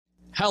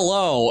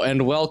Hello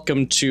and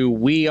welcome to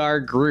We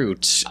Are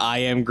Groot. I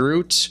am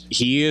Groot,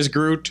 he is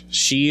Groot,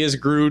 she is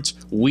Groot,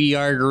 we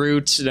are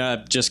Groot.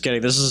 Just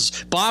kidding, this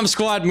is Bomb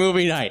Squad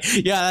Movie Night.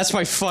 Yeah, that's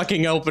my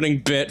fucking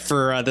opening bit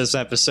for this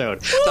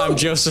episode. Woo! I'm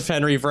Joseph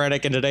Henry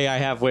Vredick, and today I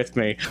have with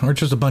me... We're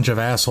just a bunch of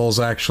assholes,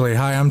 actually.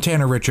 Hi, I'm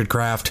Tanner Richard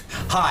Kraft.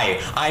 Hi,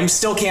 I'm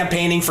still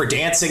campaigning for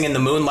Dancing in the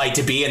Moonlight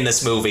to be in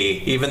this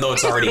movie, even though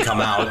it's already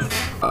come out.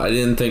 I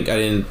didn't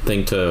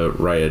think to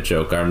write a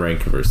joke. I'm Ray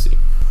Conversey.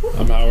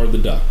 I'm Howard the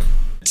Duck.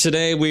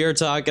 Today we are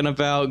talking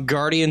about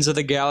Guardians of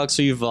the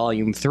Galaxy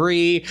Volume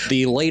 3,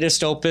 the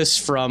latest opus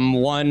from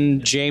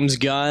one James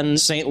Gunn,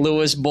 St.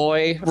 Louis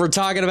boy. We're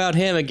talking about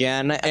him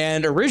again,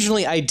 and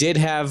originally I did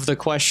have the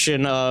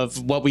question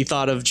of what we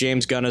thought of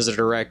James Gunn as a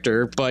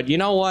director, but you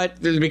know what?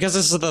 Because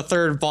this is the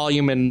third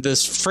volume in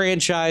this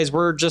franchise,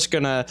 we're just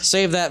gonna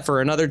save that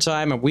for another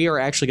time, and we are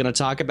actually gonna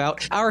talk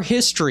about our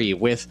history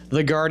with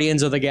the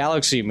Guardians of the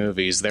Galaxy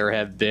movies. There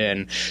have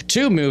been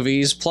 2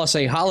 movies, plus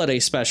a holiday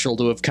special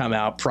to have come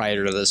out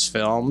prior to this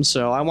film,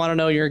 so I want to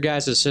know your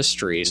guys'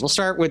 histories. We'll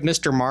start with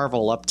Mr.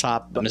 Marvel up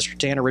top, Mr.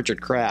 Tanner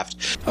Richard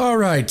Kraft. All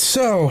right,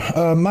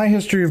 so my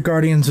history of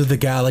Guardians of the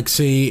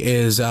Galaxy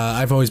is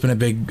I've always been a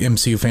big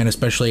MCU fan,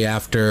 especially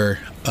after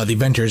the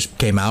Avengers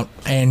came out.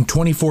 And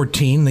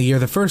 2014, the year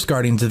the first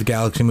Guardians of the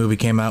Galaxy movie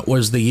came out,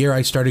 was the year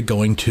I started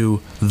going to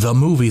the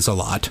movies a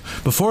lot.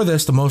 Before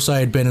this, the most I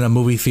had been in a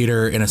movie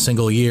theater in a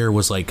single year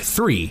was like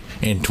 3.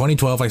 In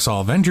 2012, I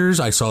saw Avengers,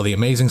 I saw The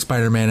Amazing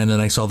Spider-Man, and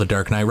then I saw The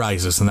Dark Knight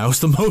Rises, and that was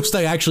the most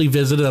I actually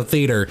visited a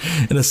theater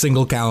in a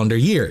single calendar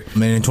year. I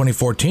mean, in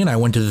 2014, I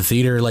went to the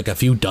theater like a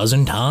few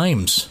dozen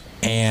times.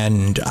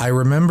 And I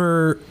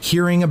remember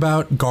hearing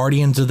about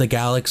Guardians of the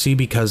Galaxy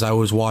because I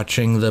was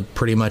watching the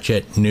Pretty Much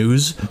It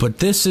news. But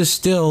this is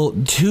still,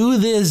 to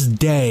this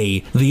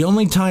day, the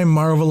only time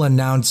Marvel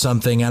announced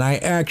something and I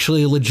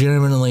actually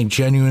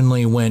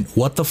genuinely went,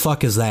 what the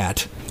fuck is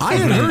that? I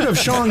had heard of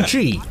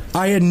Shang-Chi.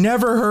 I had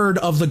never heard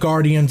of the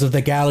Guardians of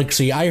the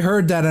Galaxy. I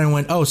heard that and I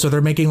went, oh, so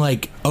they're making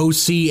like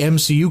OC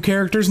MCU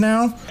characters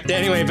now?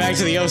 Anyway, back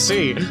to the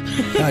OC.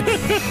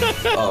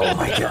 Oh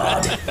my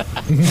god.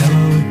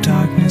 Hello,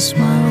 darkness,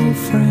 my old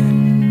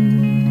friend.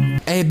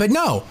 But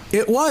no,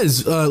 it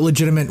was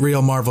legitimate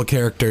real Marvel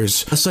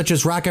characters, such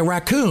as Rocket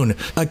Raccoon,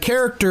 a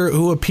character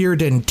who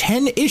appeared in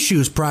 10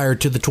 issues prior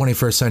to the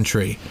 21st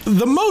century.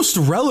 The most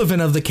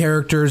relevant of the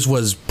characters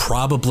was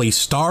probably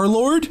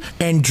Star-Lord,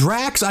 and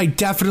Drax I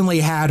definitely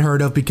had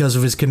heard of because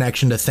of his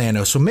connection to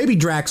Thanos, so maybe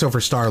Drax over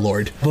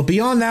Star-Lord. But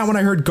beyond that, when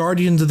I heard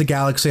Guardians of the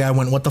Galaxy, I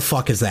went, what the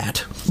fuck is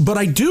that? But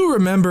I do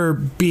remember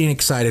being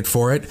excited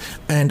for it,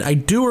 and I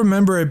do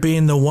remember it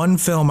being the one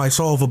film I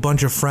saw of a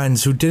bunch of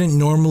friends who didn't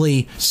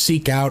normally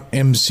seek out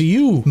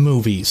MCU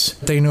movies.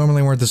 They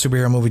normally weren't the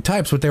superhero movie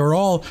types, but they were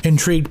all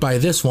intrigued by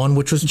this one,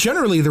 which was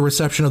generally the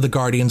reception of the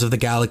Guardians of the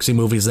Galaxy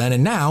movies then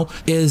and now,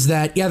 is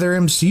that, yeah, they're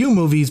MCU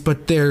movies,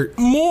 but they're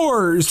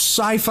more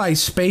sci-fi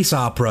space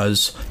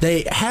operas.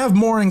 They have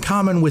more in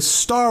common with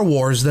Star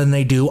Wars than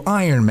they do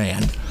Iron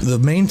Man. The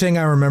main thing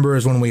I remember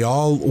is when we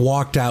all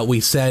walked out, we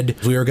said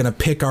we were going to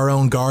pick our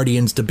own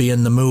Guardians to be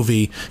in the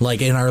movie,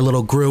 like in our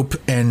little group,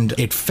 and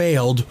it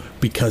failed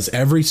because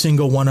every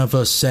single one of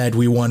us said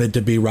we wanted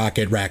to be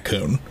Rocket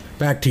Raccoon.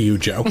 Back to you,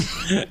 Joe.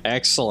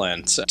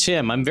 Excellent.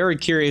 Tim, I'm very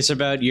curious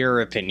about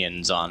your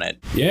opinions on it.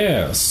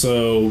 Yeah,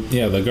 so,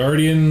 the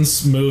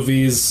Guardians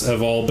movies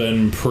have all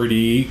been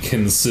pretty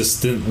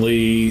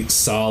consistently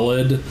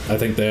solid. I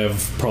think they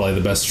have probably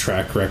the best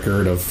track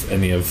record of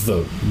any of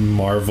the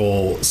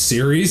Marvel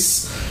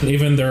series.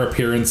 Even their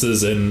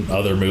appearances in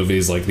other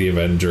movies like The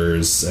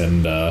Avengers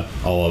and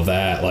all of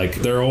that, like,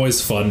 they're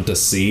always fun to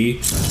see.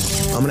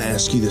 I'm gonna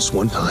ask you this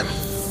one time.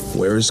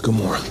 Where is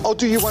Gamora? I'll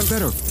do you one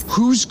better.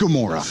 Who's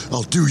Gamora?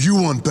 I'll do you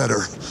one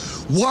better.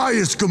 Why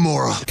is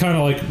Gamora? Kind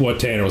of like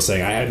what Tanner was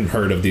saying, I hadn't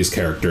heard of these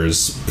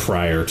characters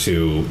prior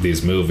to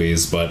these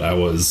movies, but I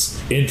was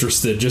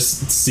interested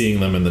just seeing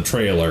them in the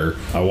trailer.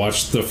 I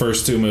watched the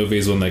first 2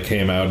 movies when they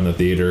came out in the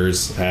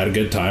theaters, had a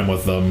good time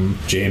with them.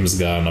 James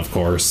Gunn, of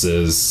course,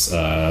 is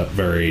a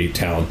very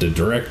talented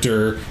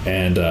director,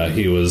 and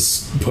he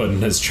was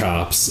putting his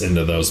chops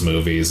into those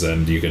movies,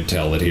 and you could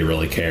tell that he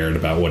really cared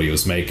about what he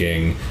was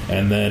making.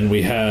 And then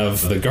we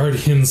have the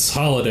Guardians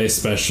Holiday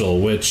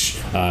Special,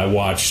 which I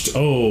watched,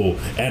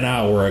 an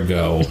hour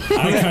ago.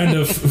 I kind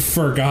of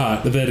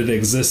forgot that it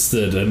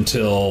existed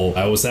until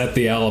I was at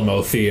the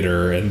Alamo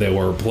Theater and they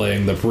were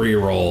playing the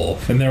pre-roll,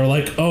 and they were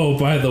like, oh,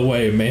 by the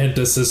way,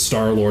 Mantis is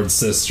Star-Lord's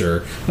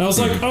sister. And I was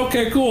like,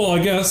 okay, cool,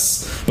 I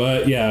guess.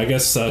 But yeah, I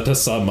guess to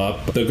sum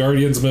up, the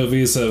Guardians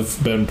movies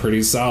have been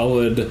pretty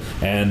solid,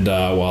 and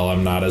while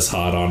I'm not as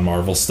hot on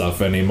Marvel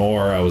stuff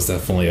anymore, I was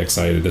definitely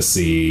excited to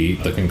see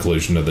the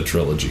conclusion of the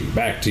trilogy.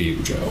 Back to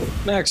you, Joe.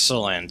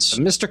 Excellent.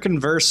 Mr.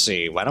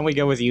 Conversey, why don't we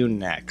go with you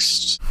next?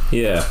 next.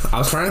 Yeah, I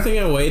was trying to think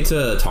of a way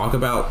to talk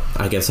about,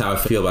 I guess, how I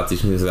feel about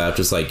these movies without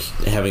just like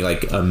having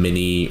like a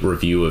mini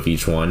review of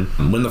each one.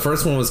 When the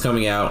first one was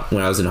coming out,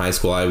 when I was in high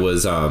school, I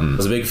was a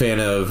big fan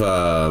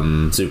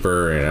of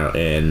Super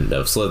and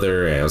of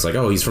Slither, and I was like,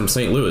 oh, he's from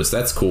St. Louis,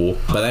 that's cool.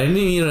 But I didn't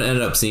even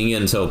end up seeing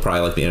it until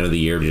probably like the end of the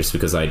year, just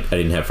because I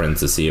didn't have friends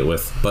to see it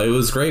with. But it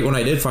was great when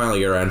I did finally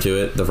get around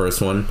to it, the first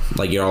one.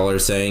 Like y'all are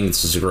saying,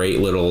 it's just a great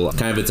little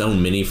kind of its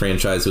own mini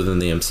franchise within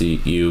the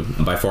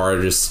MCU. By far,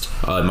 just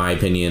in my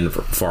opinion,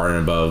 far and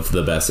above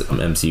the best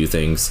MCU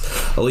things.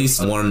 At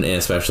least one, and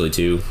especially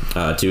two.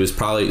 Two is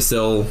probably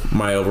still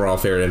my overall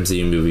favorite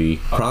MCU movie.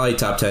 Probably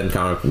top 10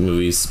 comic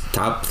movies,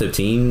 top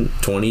 15,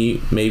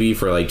 20 maybe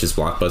for like just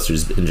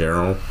blockbusters in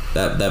general.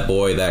 That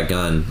boy, that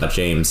gun,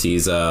 James,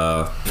 he's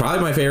probably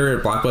my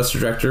favorite blockbuster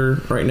director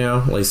right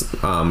now, at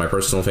least my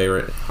personal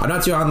favorite. I'm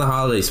not too hot on the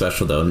holiday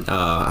special though.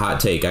 Hot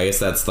take, I guess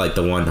that's like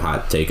the one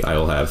hot take I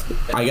will have.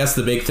 I guess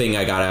the big thing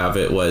I got out of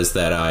it was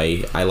that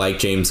I like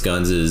James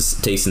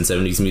Gunn's taste in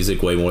 70s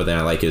music way more than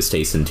I like his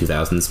taste in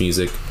 2000s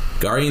music.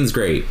 Guardian's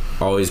great,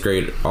 always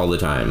great all the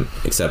time,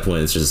 except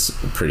when it's just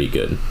pretty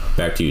good.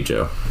 Back to you,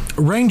 Joe.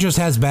 Rain just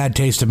has bad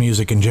taste in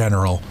music in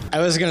general. I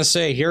was going to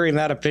say, hearing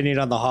that opinion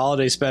on the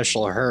holiday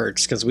special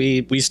hurts, because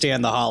we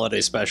stand the holiday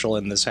special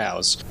in this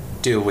house.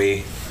 Do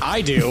we?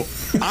 I do.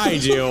 I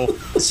do.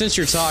 Since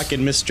you're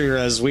talking, Mr.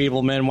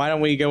 Zwiebelman, why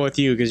don't we go with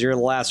you, because you're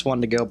the last one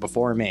to go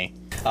before me.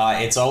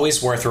 It's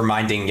always worth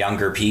reminding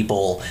younger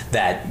people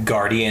that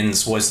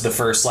Guardians was the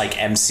first like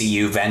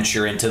MCU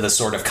venture into the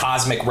sort of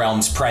cosmic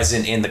realms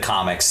present in the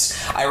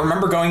comics. I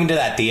remember going into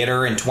that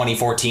theater in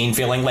 2014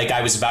 feeling like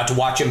I was about to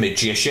watch a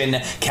magician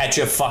catch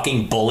a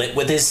fucking bullet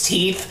with his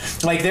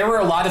teeth. Like, there were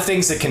a lot of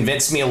things that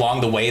convinced me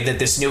along the way that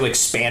this new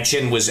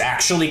expansion was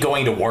actually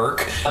going to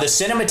work. The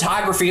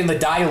cinematography and the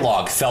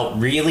dialogue felt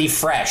really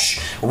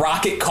fresh.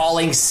 Rocket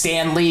calling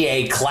Stan Lee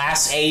a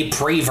Class A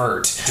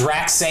prevert.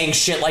 Drax saying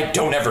shit like,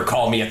 "Don't ever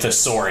call me a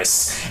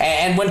thesaurus."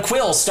 And when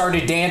Quill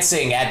started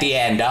dancing at the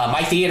end,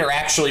 my theater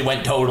actually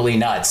went totally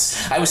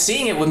nuts. I was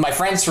seeing it with my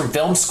friends from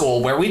film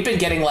school, where we've been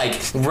getting like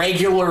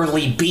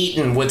regularly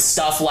beaten with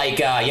stuff like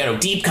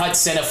deep cut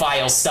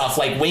cinephile stuff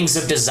like Wings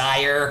of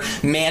Desire,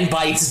 Man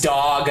Bites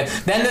Dog.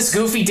 Then this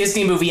goofy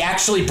Disney movie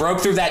actually broke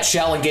through that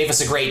shell and gave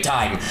us a great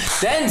time.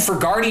 Then for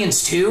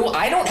Guardians 2,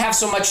 I don't have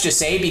so much to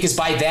say because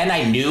by then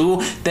I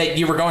knew that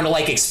you were going to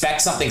like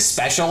expect something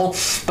special.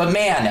 But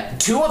man,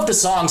 2 of the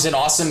songs in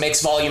Awesome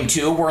Mix Volume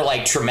 2 were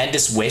like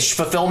tremendous wish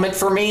fulfillment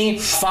for me.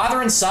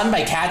 Father and Son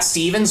by Cat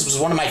Stevens was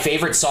one of my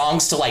favorite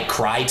songs to like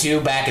cry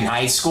to back in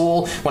high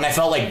school when I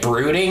felt like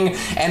brooding.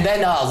 And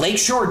then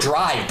Lakeshore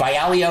Drive by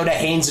Aliota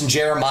Haynes and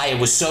Jeremiah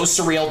was so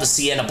surreal to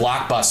see in a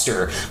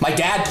blockbuster. My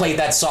dad played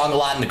that song a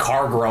lot in the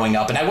car growing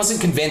up, and I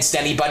wasn't convinced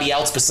anybody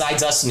else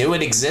besides us knew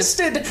it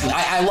existed.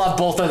 I love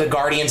both of the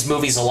Guardians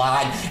movies a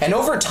lot, and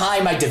over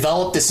time I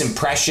developed this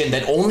impression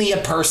that only a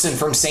person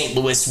from St.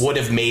 Louis would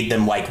have made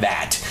them like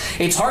that.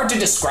 It's hard to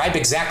describe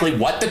exactly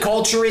what the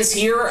culture is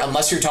here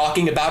unless you're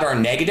talking about our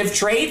negative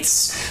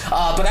traits,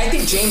 but I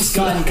think James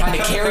Gunn kind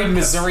of carried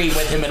Missouri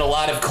with him in a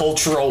lot of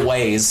cultural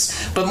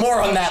ways. But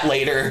more on that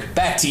later.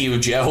 Back to you,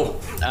 Joe.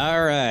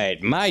 All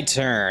right, my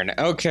turn.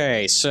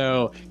 Okay,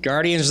 so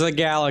Guardians of the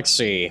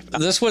Galaxy.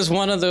 This was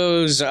one of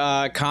those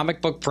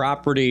comic book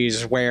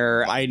properties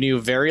where I knew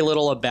very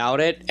little about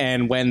it,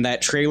 and when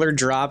that trailer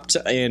dropped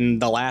in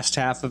the last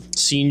half of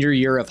senior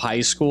year of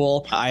high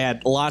school, I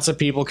had lots of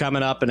people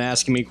coming up and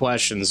asking me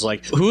questions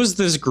like, who's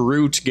this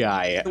Groot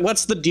guy?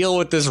 What's the deal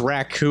with this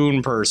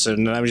raccoon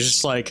person? And I was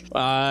just like,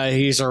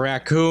 he's a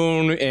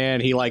raccoon,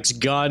 and he likes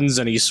guns,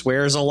 and he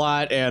swears a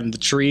lot, and the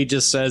tree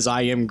just says,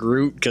 I am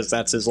Groot, because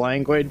that's his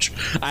language.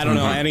 I don't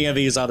know any of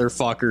these other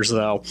fuckers,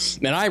 though.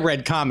 And I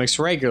read comics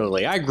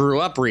regularly. I grew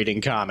up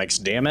reading comics,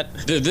 damn it.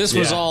 This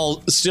was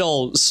all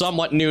still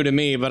somewhat new to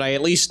me, but I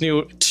at least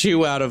knew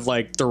 2 out of,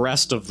 like, the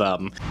rest of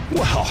them.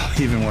 Well,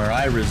 even where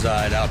I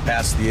reside, out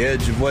past the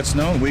edge of what's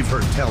known, we've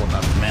heard tell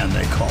about the man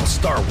they call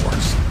Star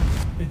Wars.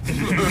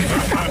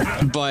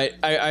 But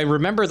I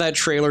remember that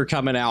trailer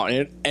coming out,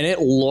 and it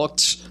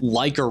looked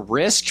like a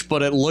risk,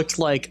 but it looked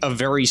like a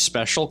very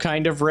special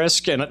kind of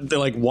risk, and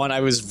like one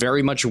I was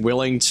very much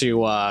willing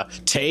to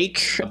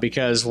take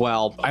because,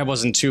 well, I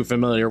wasn't too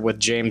familiar with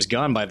James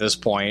Gunn by this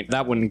point.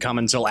 That wouldn't come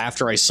until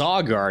after I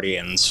saw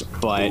Guardians,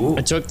 but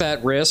I took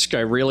that risk.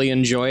 I really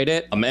enjoyed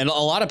it, and a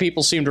lot of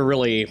people seem to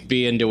really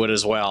be into it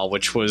as well,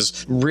 which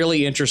was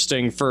really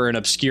interesting for an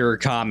obscure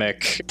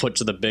comic put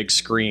to the big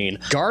screen.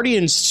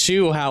 Guardians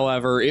 2,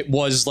 however, it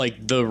was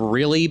like the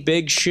really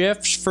big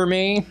shift for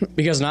me,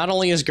 because not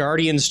only is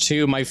Guardians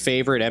 2 my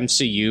favorite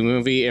MCU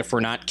movie, if we're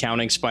not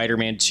counting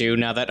Spider-Man 2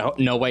 now that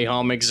No Way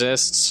Home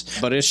exists,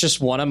 but it's just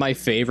one of my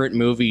favorite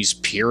movies,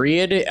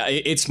 period.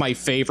 It's my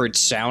favorite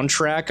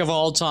soundtrack of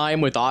all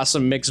time with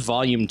Awesome Mix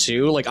Volume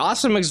 2. Like,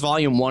 Awesome Mix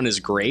Volume 1 is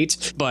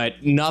great,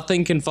 but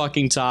nothing can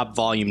fucking top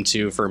Volume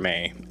 2 for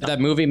me. That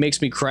movie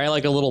makes me cry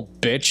like a little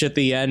bitch at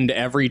the end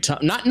every time.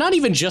 Not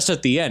even just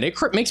at the end. It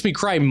makes me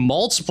cry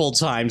multiple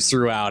times through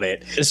throughout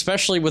it,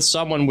 especially with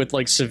someone with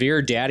like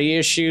severe daddy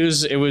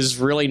issues. It was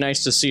really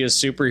nice to see a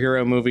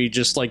superhero movie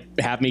just like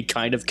have me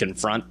kind of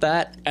confront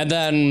that. And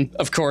then,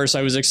 of course,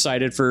 I was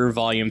excited for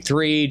Volume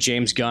 3.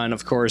 James Gunn,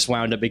 of course,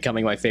 wound up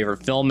becoming my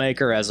favorite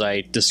filmmaker as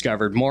I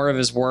discovered more of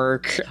his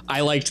work. I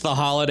liked the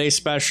holiday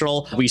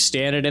special. We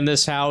stand it in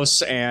this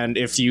house, and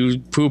if you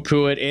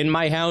poo-poo it in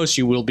my house,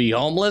 you will be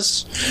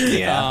homeless.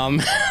 Yeah.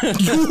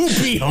 You will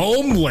be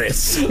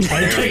homeless.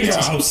 I take your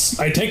house.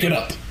 I take it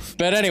up.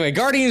 But anyway,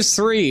 Guardians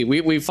 3,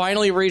 we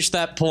finally reached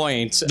that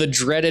point, the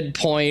dreaded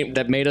point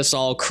that made us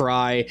all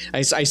cry.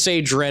 I say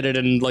dreaded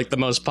in like the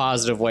most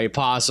positive way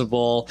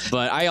possible,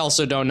 but I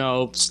also don't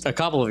know a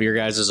couple of your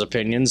guys'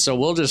 opinions, so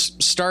we'll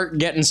just start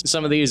getting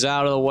some of these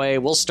out of the way.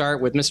 We'll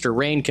start with Mr.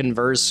 Rain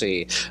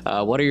Conversey.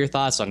 What are your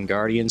thoughts on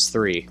Guardians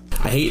 3?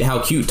 I hate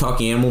how cute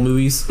talking animal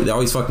movies, they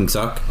always fucking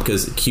suck,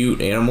 because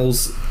cute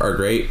animals are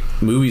great,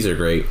 movies are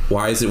great.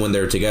 Why is it when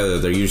they're together,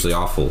 they're usually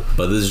awful?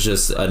 But this is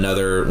just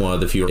another one of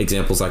the few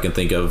examples I can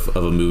think of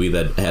a movie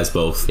that has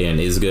both and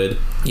is good.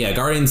 Yeah,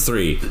 Guardians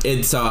 3.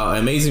 It's an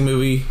amazing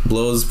movie,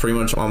 blows pretty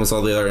much almost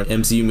all the other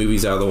MCU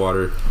movies out of the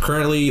water.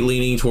 Currently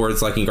leaning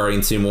towards liking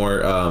Guardians 2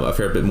 more, a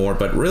fair bit more,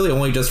 but really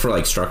only just for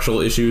like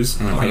structural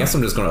issues. I guess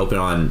I'm just going to open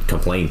on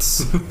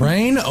complaints.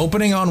 Rain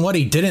opening on what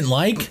he didn't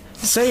like?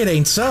 Say it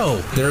ain't so.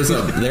 There's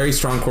a very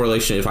strong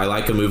correlation. If I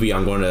like a movie,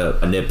 I'm going to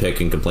nitpick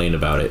and complain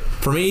about it.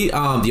 For me,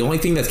 the only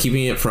thing that's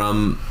keeping it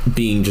from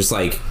being just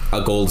like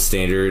a gold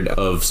standard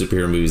of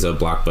superhero movies, of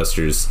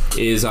blockbusters,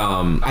 is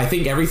I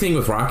think everything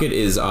with Rocket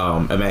is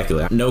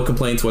immaculate. No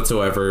complaints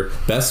whatsoever.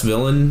 Best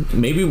villain,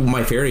 maybe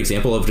my favorite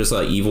example of just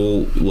an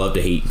evil, love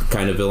to hate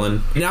kind of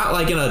villain. Not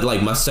like in a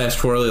like mustache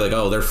twirly, like,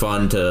 oh, they're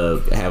fun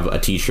to have a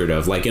t-shirt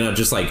of. Like in a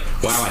just like,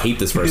 wow, I hate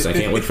this person. I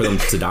can't wait for them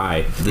to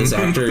die. This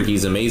actor,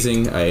 he's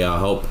amazing. I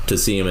hope to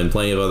see him in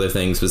plenty of other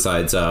things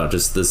besides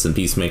just this and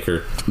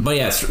Peacemaker. But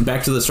yes,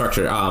 back to the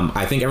structure.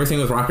 I think everything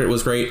with Rocket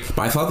was great,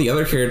 but I thought the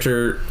other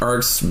character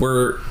arcs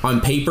were,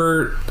 on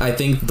paper, I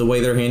think the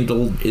way they're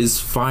handled is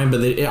fine, but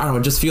I don't know,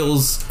 it just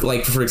feels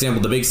like, for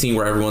example, the big scene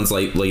where everyone's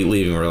like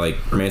leaving, where like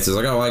Romance is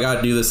like, oh, I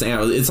gotta do this,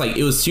 and it's like,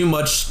 it was too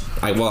much.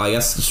 I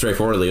guess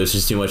straightforwardly, it was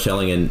just too much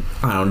telling, and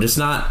I don't know, just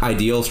not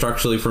ideal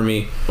structurally for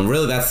me. And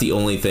really, that's the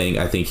only thing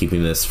I think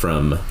keeping this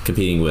from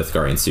competing with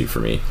Guardians 2 for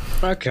me.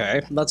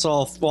 Okay, that's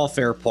all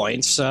fair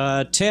points.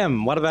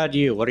 Tim, what about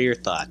you? What are your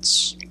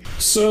thoughts?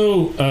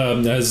 So,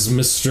 as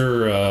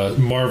Mr.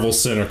 Marvel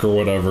cynic or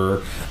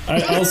whatever,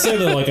 I'll say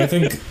that, like, I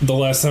think the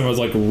last time I was,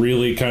 like,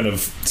 really kind of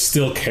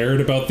still cared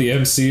about the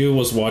MCU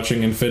was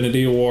watching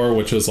Infinity War,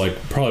 which is, like,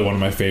 probably one of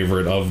my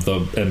favorite of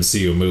the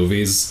MCU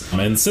movies.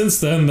 And since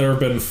then, there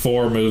have been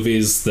 4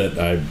 movies that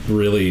I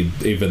really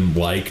even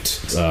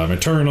liked.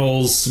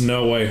 Eternals,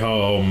 No Way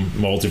Home,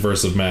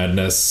 Multiverse of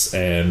Madness,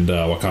 and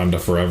Wakanda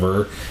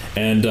Forever.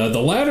 And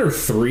the latter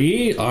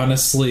 3,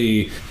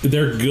 honestly,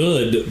 they're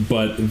good,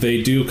 but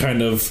they do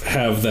kind of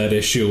have that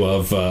issue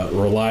of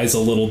relies a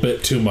little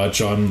bit too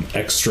much on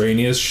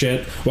extraneous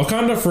shit.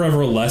 Wakanda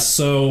Forever less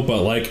so,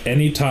 but like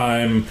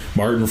anytime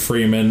Martin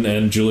Freeman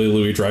and Julia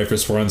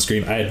Louis-Dreyfus were on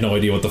screen, I had no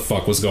idea what the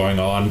fuck was going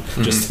on,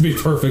 just to be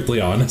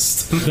perfectly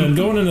honest. Then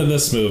going into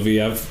this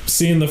movie, I've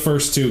seen the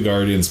first 2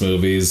 Guardians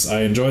movies.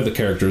 I enjoy the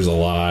characters a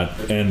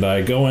lot, and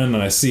I go in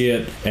and I see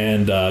it,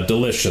 and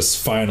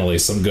delicious, finally,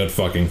 some good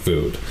fucking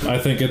food. I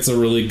think it's a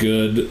really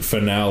good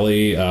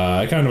finale.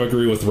 I kind of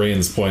agree with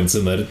Rain's points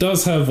in that it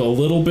does have a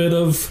little bit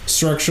of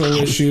structural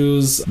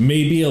issues,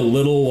 maybe a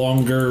little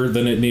longer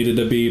than it needed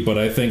to be, but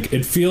I think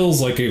it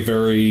feels like a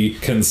very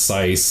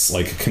concise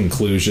like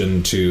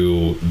conclusion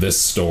to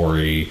this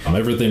story.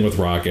 Everything with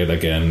Rocket,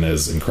 again,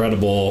 is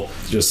incredible.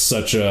 Just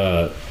such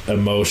a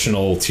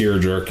emotional,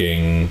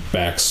 tear-jerking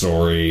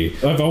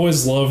backstory. I've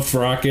always loved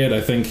Rocket.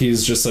 I think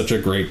he's just such a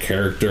great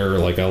character.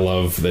 Like, I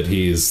love that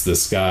he's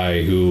this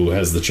guy who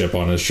has the chip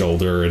on his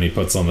shoulder and he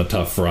puts on the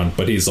tough front,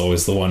 but he's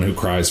always the one who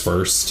cries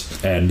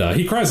first. And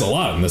he cries a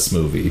lot in this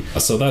movie.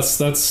 So that's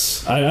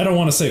I don't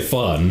want to say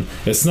fun.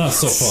 It's not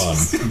so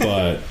fun,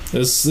 but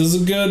this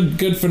is a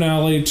good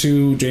finale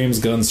to James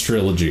Gunn's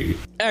trilogy.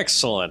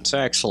 Excellent.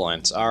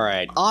 All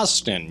right,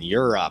 Austin,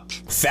 you're up.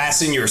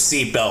 Fasten your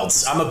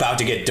seatbelts. I'm about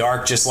to get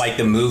dark just like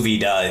the movie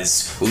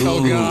does. Ooh.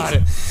 Oh,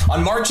 God.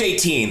 On March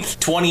 18th,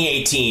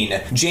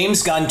 2018,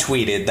 James Gunn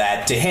tweeted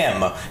that, to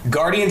him,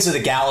 Guardians of the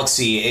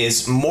Galaxy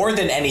is more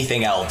than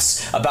anything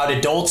else about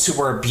adults who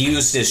were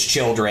abused as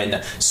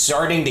children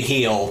starting to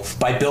heal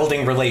by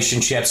building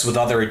relationships with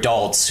other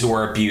adults who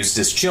were abused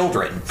as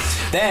children.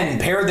 Then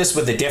pair this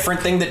with a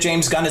different thing that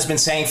James Gunn has been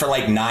saying for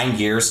like 9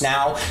 years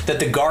now, that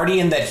the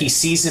Guardian that he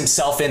sees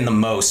himself in the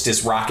most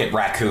is Rocket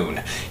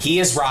Raccoon. He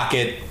is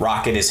Rocket,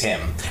 Rocket is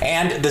him.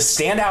 And the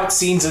standout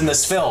scenes in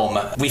this film,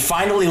 we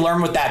finally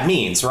learn what that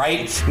means,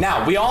 right?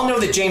 Now, we all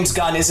know that James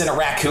Gunn isn't a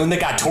raccoon that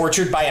got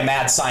tortured by a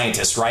mad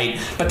scientist, right?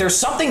 But there's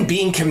something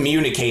being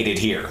communicated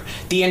here.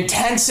 The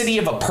intensity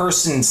of a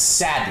person's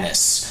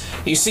sadness.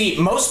 You see,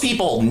 most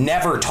people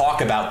never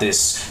talk about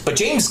this, but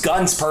James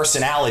Gunn's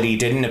personality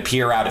didn't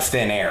appear out of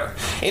thin air.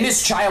 In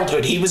his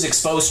childhood, he was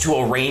exposed to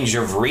a range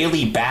of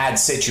really bad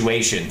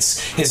situations.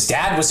 His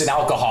dad was an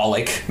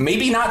alcoholic,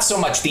 maybe not so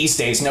much these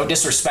days, no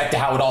disrespect to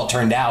how it all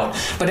turned out,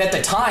 but at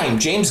the time,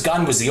 James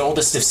Gunn was the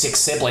oldest of 6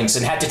 siblings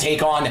and had to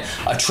take on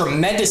a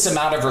tremendous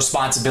amount of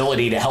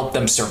responsibility to help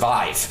them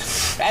survive.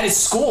 At his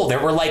school, there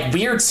were like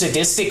weird,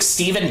 sadistic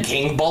Stephen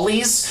King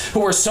bullies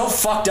who were so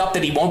fucked up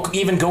that he won't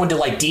even go into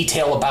like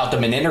detail about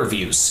them in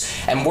interviews.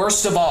 And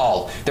worst of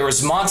all, there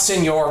was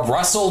Monsignor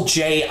Russell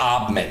J.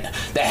 Obman,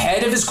 the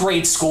head of his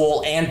grade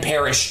school and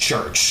parish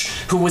church,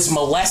 who was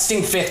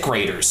molesting 5th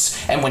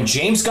graders. And when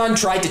James Gunn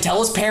tried to tell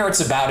his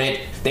parents about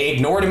it, they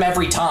ignored him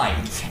every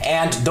time.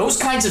 And those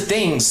kinds of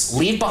things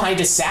leave behind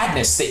a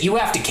sadness that you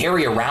have to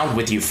carry around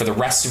with you for the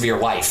rest of your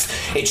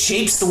life. It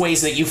shapes the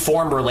ways that you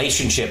form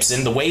relationships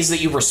and the ways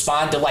that you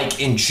respond to like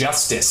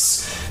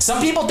injustice.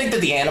 Some people think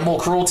that the animal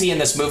cruelty in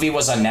this movie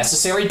was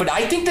unnecessary, but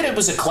I think that it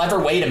was a clever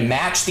way to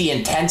match the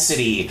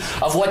intensity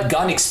of what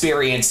Gunn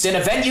experienced in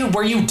a venue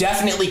where you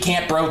definitely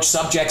can't broach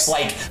subjects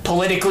like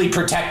politically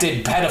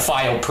protected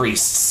pedophile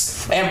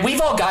priests. And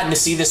we've all gotten to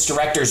see this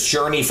director's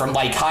journey from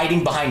like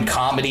hiding behind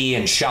comedy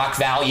and shock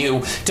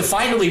value to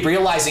finally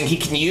realizing he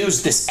can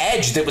use this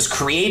edge that was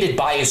created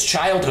by his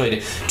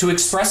childhood to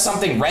express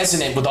something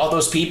resonant with all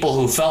those people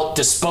who felt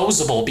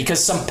disposable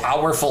because some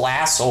powerful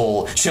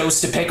asshole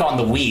chose to pick on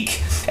the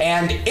weak.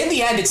 And in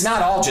the end, it's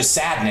not all just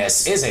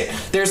sadness, is it?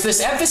 There's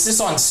this emphasis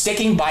on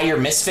sticking by your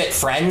misfit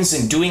friends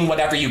and doing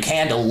whatever you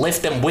can to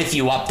lift them with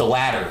you up the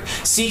ladder,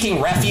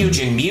 seeking refuge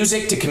in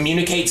music to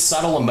communicate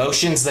subtle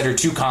emotions that are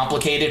too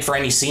complicated for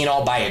any scene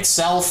all by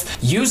itself,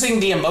 using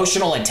the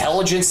emotional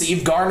intelligence that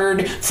you've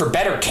garnered for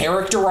better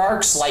character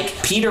arcs,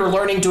 like Peter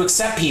learning to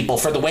accept people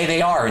for the way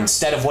they are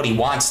instead of what he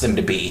wants them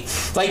to be.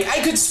 Like,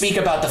 I could speak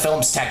about the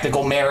film's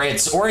technical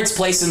merits or its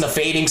place in the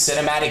fading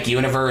cinematic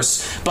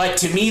universe, but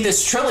to me,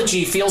 this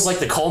trilogy feels like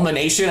the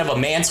culmination of a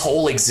man's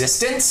whole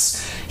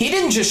existence. He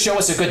didn't just show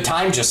us a good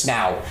time just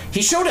now,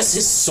 he showed us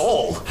his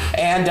soul.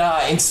 And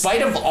in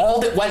spite of all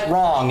that went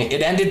wrong,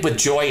 it ended with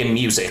joy and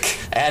music.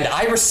 And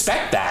I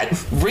respect that.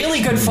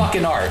 Really good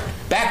fucking art.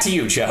 Back to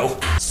you, Joe.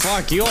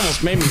 Fuck, you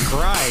almost made me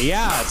cry.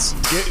 Yeah, I'd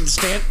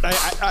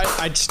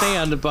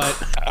stand,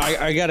 but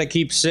I gotta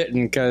keep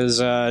sitting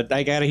because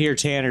I gotta hear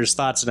Tanner's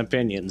thoughts and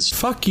opinions.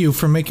 Fuck you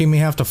for making me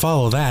have to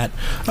follow that.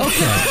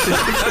 Okay.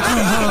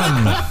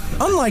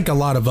 Unlike a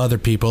lot of other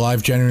people,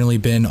 I've generally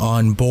been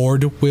on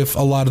board with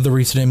a lot of the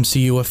recent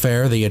MCU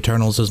affair. The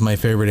Eternals is my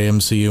favorite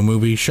MCU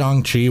movie.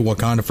 Shang-Chi,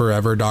 Wakanda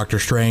Forever, Doctor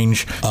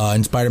Strange,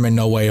 and Spider-Man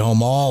No Way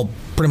Home all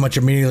pretty much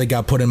immediately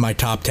got put in my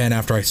top 10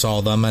 after I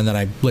saw them, and then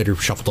I later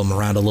shuffled them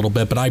around a little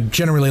bit, but I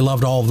generally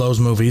loved all of those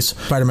movies.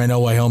 Spider-Man No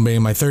Way Home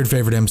being my 3rd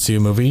favorite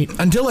MCU movie,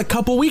 until a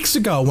couple weeks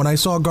ago when I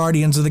saw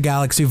Guardians of the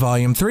Galaxy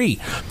Volume 3.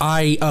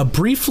 I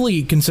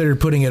briefly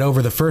considered putting it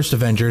over the first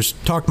Avengers,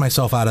 talked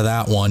myself out of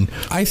that one.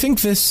 I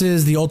think this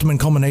is the ultimate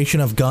culmination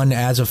of Gunn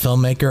as a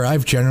filmmaker.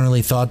 I've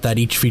generally thought that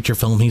each feature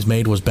film he's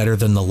made was better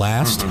than the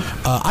last.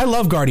 I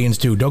love Guardians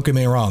 2, don't get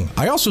me wrong.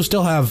 I also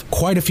still have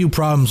quite a few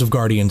problems with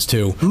Guardians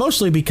 2,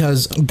 mostly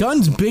because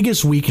Gunn's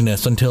biggest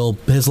weakness until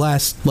his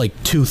last,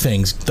 2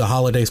 things, the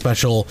holiday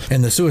special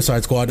and the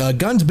Suicide Squad,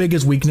 Gunn's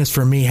biggest weakness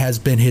for me has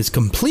been his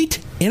complete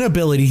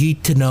inability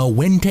to know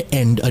when to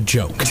end a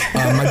joke.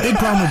 My big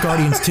problem with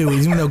Guardians 2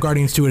 is, even though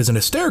Guardians 2 is an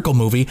hysterical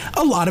movie,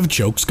 a lot of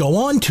jokes go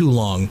on too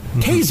long.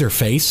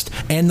 Taser-faced,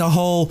 and the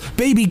whole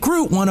Baby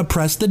Groot wanna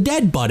press the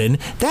dead button,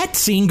 that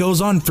scene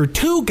goes on for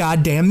 2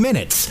 goddamn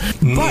minutes.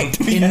 But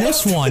in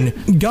this one,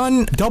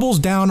 Gunn doubles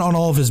down on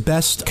all of his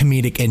best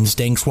comedic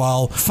instincts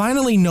while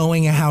finally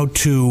knowing how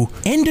to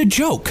end a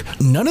joke.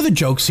 None of the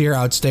jokes here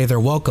outstay their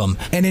welcome,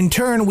 and in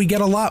turn, we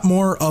get a lot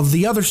more of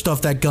the other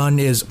stuff that Gunn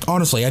is,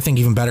 honestly, I think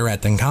even better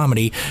at than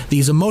comedy,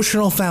 these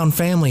emotional found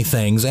family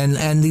things,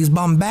 and these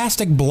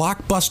bombastic,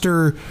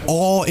 blockbuster,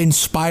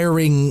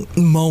 awe-inspiring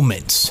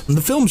moments.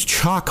 The film's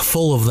chock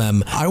full of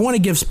them. I want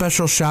to give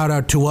special shout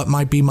out to what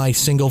might be my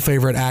single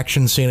favorite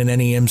action scene in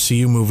any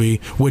MCU movie,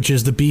 which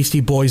is the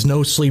Beastie Boys'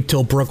 No Sleep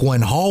Till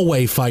Brooklyn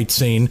hallway fight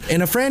scene.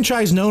 In a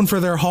franchise known for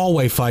their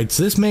hallway fights,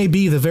 this may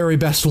be the very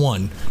best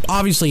one.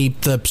 Obviously,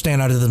 the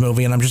standout of the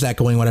movie, and I'm just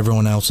echoing what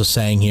everyone else is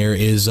saying here,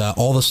 is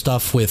all the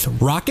stuff with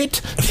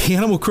Rocket. The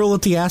animal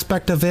cruelty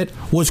aspect of it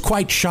was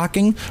quite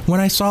shocking when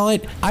I saw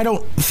it. I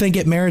don't think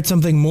it merits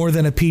something more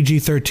than a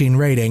PG-13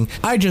 rating.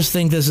 I just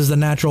think this is the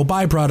natural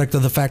byproduct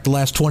of the fact the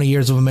last 20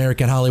 years of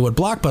American Hollywood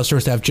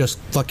blockbusters have just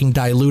fucking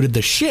diluted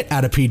the shit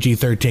out of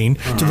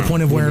PG-13 to the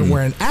point of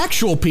where an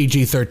actual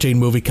PG-13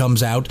 movie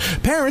comes out,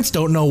 parents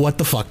don't know what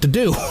the fuck to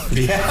do.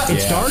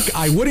 It's dark.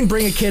 I wouldn't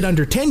bring a kid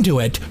under 10 to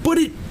it, but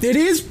it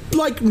is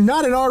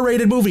not an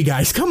R-rated movie,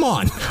 guys. Come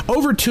on.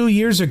 Over 2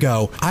 years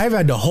ago, I've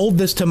had to hold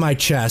this to my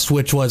chest,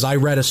 which was I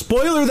read a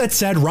spoiler that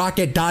said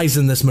Rocket dies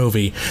in this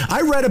movie.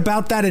 I read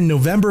about that in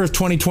November of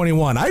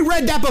 2021. I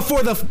read that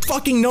before the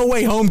fucking No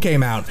Way Home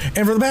came out.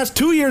 And for the past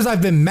 2 years,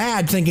 I've been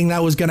mad thinking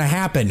that was going to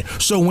happen.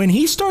 So when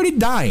he started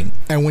dying,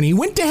 and when he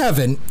went to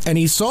heaven, and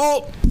he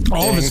saw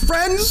all of his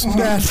friends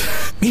that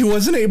he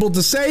wasn't able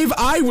to save.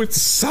 I was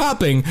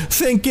sobbing,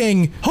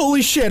 thinking,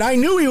 holy shit, I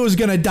knew he was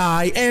gonna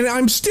die, and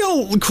I'm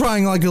still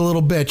crying like a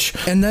little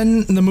bitch. And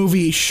then the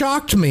movie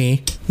shocked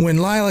me when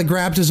Lila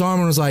grabbed his arm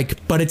and was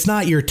like, but it's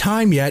not your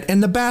time yet,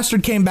 and the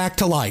bastard came back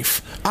to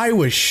life. I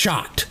was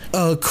shocked.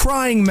 A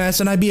crying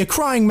mess, and I'd be a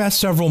crying mess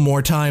several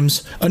more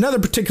times. Another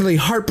particularly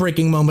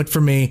heartbreaking moment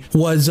for me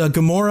was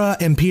Gamora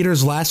and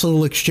Peter's last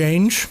little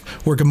exchange,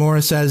 where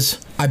Gamora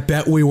says, I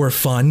bet we were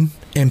fun.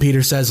 And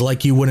Peter says,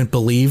 like you wouldn't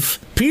believe.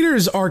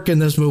 Peter's arc in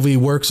this movie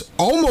works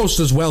almost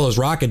as well as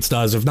Rocket's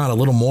does, if not a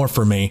little more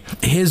for me.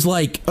 His,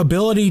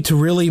 ability to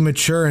really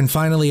mature and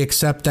finally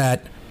accept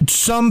that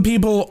some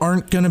people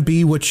aren't going to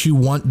be what you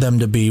want them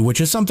to be,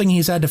 which is something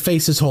he's had to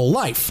face his whole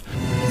life.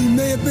 He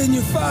may have been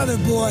your father,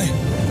 boy,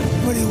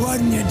 but he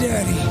wasn't your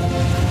daddy.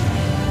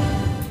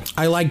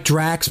 I like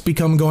Drax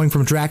going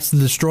from Drax the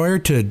Destroyer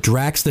to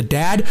Drax the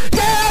Dad.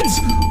 Dads!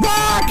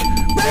 Rock!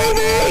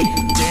 Baby!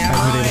 I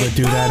haven't been able to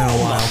do that in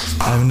a while.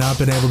 I have not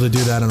been able to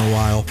do that in a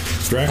while.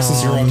 Drax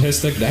is your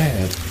autistic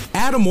dad.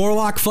 Adam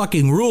Warlock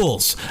fucking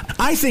rules.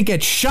 I think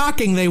it's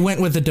shocking they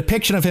went with the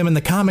depiction of him in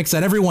the comics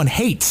that everyone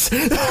hates.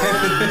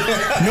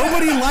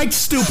 Nobody likes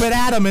stupid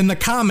Adam in the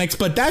comics,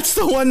 but that's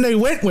the one they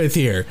went with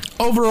here.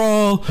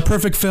 Overall,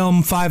 perfect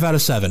film, 5 out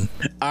of 7.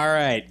 All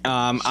right.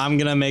 I'm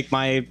going to make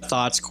my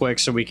thoughts quick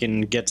so we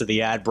can get to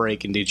the ad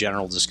break and do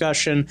general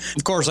discussion.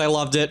 Of course, I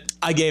loved it.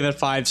 I gave it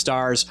 5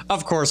 stars.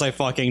 Of course, I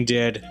fucking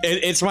did.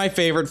 It's my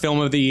favorite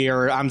film of the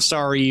year. I'm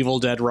sorry, Evil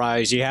Dead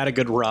Rise. You had a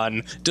good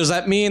run. Does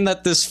that mean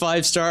that this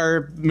 5-star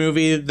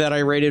movie that I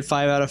rated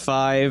 5 out of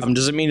 5,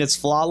 does it mean it's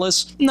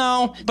flawless?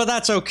 No, but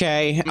that's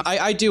okay.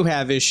 I do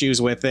have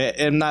issues with it,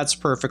 and that's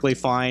perfectly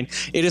fine.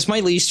 It is my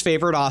least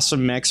favorite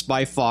Awesome Mix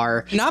by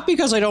far. Not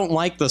because I don't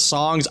like the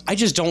songs, I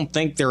just don't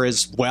think they're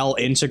as well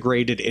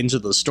integrated into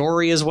the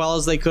story as well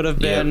as they could have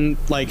been.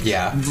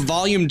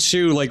 Volume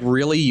 2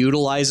 really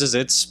utilizes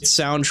its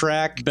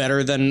soundtrack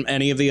better than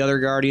any of the other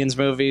Guardians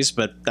movies,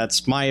 but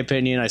that's my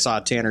opinion. I saw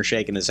Tanner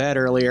shaking his head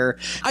earlier.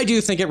 I do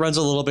think it runs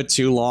a little bit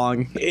too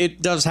long.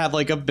 It does have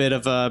a bit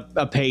of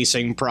a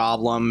pacing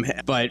problem,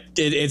 but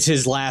it's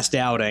his last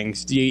outing.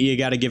 You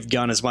got to give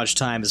Gunn as much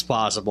time as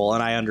possible,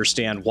 and I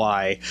understand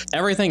why.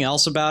 Everything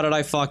else about it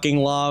I fucking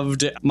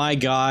loved. My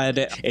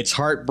God, it's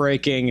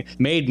heartbreaking.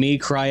 Made me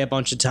cry a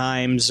bunch of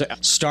times.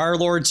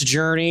 Star-Lord's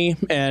journey,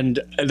 and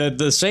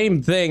the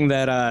same thing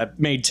that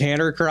made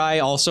Tanner cry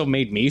also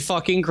made me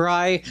fucking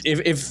cry.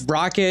 If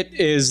Rocket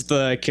is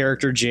the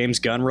character James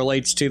Gunn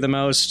relates to the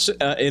most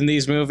in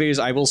these movies,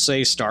 I will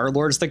say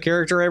Star-Lord's the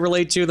character I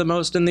relate to the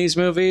most in these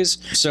movies.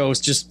 So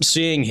just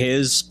seeing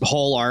his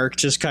whole arc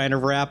just kind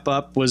of wrap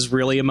up was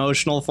really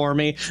emotional for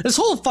me. This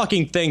whole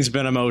fucking thing's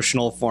been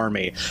emotional for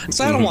me.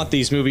 So I don't want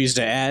these movies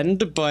to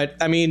end, but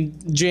I mean,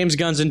 James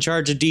Gunn's in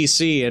charge of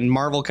DC and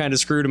Marvel kind of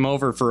screwed him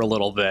over for a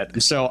little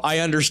bit. So I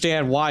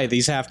understand why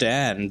these have to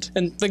end.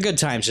 And the good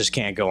times just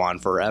can't go on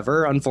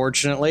forever,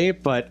 unfortunately.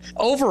 But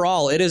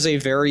overall, it is a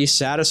very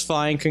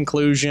satisfying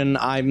conclusion.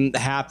 I'm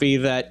happy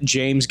that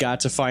James got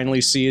to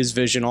finally see his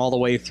vision all the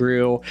way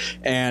through,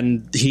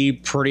 and he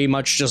pretty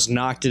much just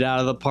knocked it out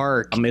of the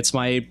park. It's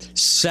my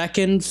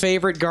second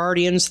favorite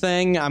Guardians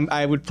thing.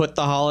 I would put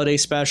the holiday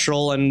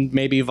special and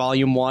maybe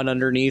Volume 1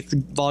 underneath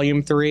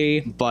Volume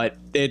 3, but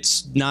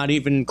it's not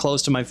even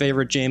close to my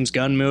favorite James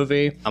Gunn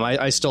movie.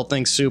 I still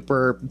think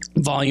Super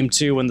Volume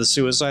 2 and the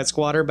Suicide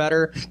Squad are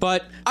better,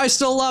 but I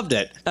still loved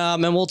it.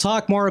 And we'll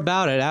talk more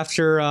about it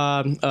after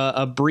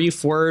a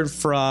brief word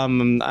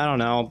from, I don't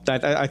know,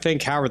 I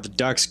think Howard the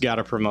Duck's got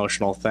a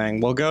promotional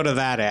thing. We'll go to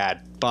that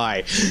ad.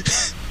 Bye.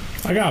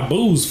 I got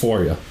booze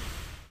for you.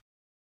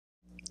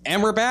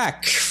 And we're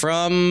back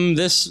from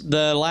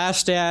the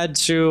last ad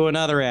to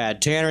another ad.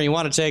 Tanner, you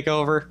want to take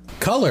over?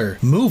 Color,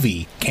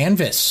 movie,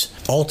 canvas,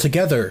 all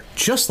together,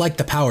 just like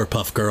the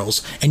Powerpuff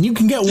Girls. And you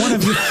can get one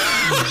of your...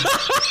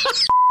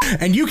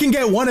 And you can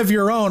get one of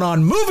your own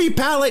on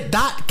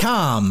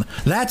MoviePalette.com.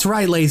 That's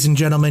right, ladies and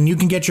gentlemen. You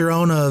can get your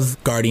own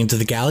of Guardians of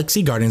the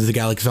Galaxy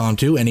Volume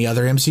 2, any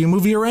other MCU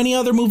movie, or any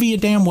other movie you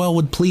damn well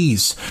would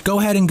please. Go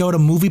ahead and go to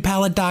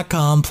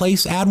MoviePalette.com,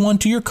 add one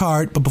to your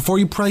cart, but before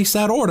you place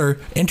that order,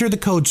 enter the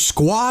code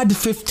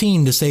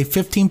SQUAD15 to save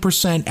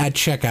 15% at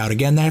checkout.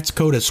 Again, that's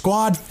code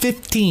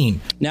SQUAD15.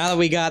 Now that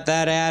we got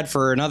that ad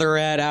for another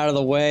ad out of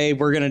the way,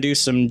 we're going to do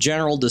some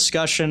general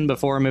discussion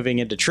before moving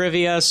into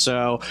trivia.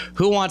 So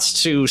who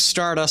wants to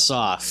start us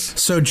off?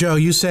 So, Joe,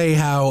 you say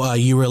how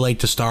you relate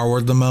to Star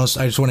Wars the most.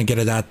 I just want to get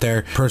it out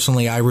there.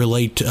 Personally, I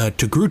relate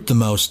to Groot the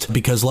most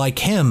because, like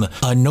him,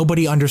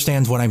 nobody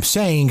understands what I'm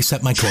saying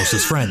except my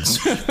closest friends.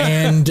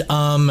 And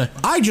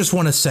I just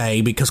want to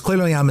say, because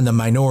clearly I'm in the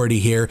minority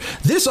here,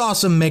 this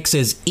awesome Awesome Mix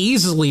is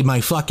easily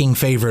my fucking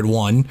favorite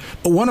one.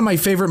 One of my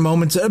favorite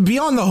moments,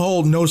 beyond the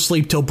whole No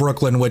Sleep Till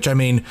Brooklyn, which, I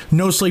mean,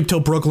 No Sleep Till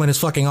Brooklyn is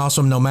fucking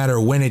awesome no matter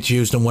when it's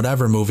used in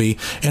whatever movie.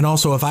 And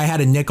also, if I had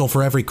a nickel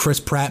for every Chris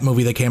Pratt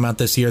movie that came out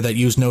this year that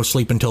used No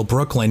Sleep Until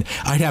Brooklyn,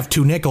 I'd have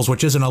 2 nickels,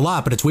 which isn't a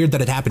lot, but it's weird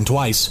that it happened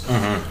twice.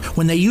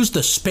 When they used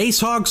the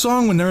Space Hog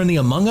song when they're in the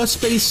Among Us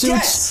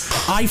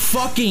spacesuits, I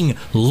fucking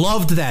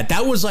loved that.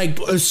 That was like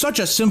such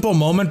a simple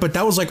moment, but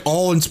that was like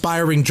all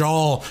inspiring,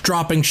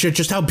 jaw-dropping shit,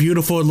 just how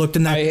beautiful it looked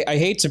in that. I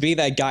hate to be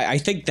that guy. I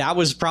think that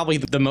was probably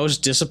the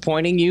most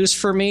disappointing use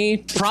for me,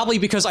 probably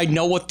because I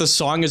know what the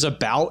song is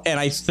about, and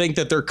I think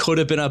that there could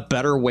have been a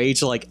better way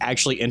to like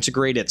actually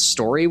integrate it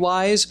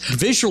story-wise.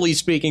 Visually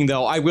speaking,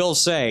 though, I will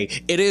say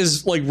it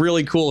is like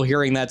really cool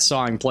hearing that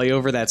song play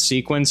over that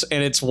sequence,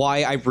 and it's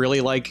why I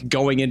really like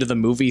going into the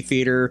movie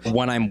theater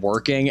when I'm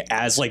working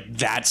as like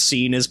that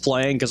scene is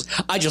playing, because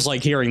I just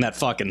like hearing that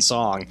fucking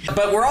song.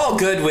 But we're all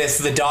good with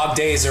The Dog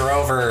Days Are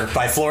Over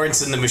by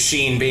Florence and the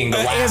Machine being the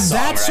last song,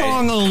 that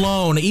song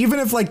alone, even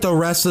if like the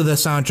rest of the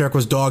soundtrack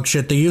was dog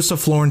shit, the use of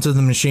Florence and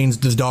the Machine's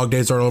The Dog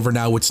Days Are Over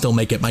Now would still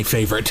make it my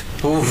favorite.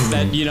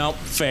 That, you know,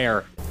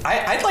 fair.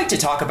 I'd like to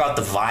talk about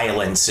the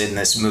violence in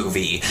this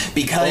movie,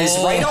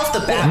 because right off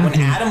the bat, when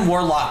Adam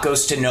Warlock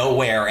goes to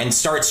nowhere and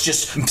starts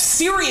just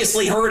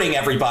seriously hurting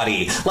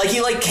everybody, like he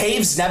like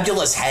caves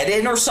Nebula's head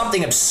in or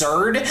something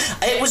absurd,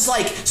 it was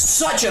like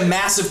such a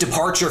massive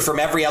departure from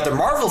every other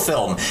Marvel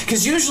film,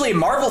 because usually in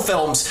Marvel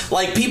films,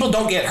 like people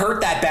don't get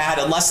hurt that bad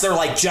unless they're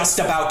like just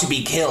about to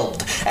be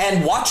killed.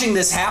 And watching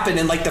this happen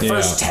in like the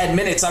first 10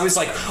 minutes, I was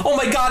like, oh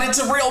my god, it's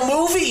a real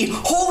movie!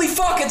 Holy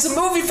fuck, it's a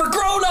movie for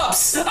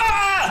grown-ups!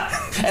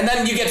 Ah! And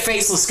then you get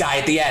Faceless Guy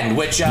at the end,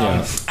 which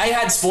I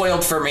had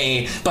spoiled for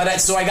me,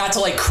 but so I got to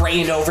like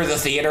crane over the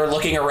theater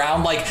looking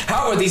around like,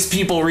 how are these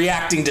people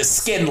reacting to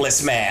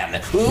Skinless Man?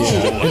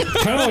 Yeah,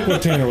 kind of like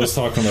what Tanner was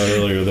talking about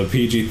earlier, the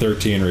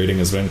PG-13 rating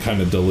has been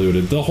kind of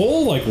diluted. The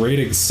whole like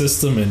rating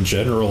system in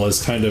general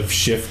has kind of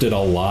shifted a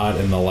lot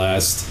in the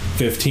last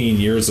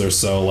 15 years or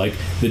so. Like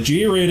the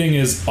G rating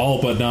is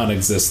all but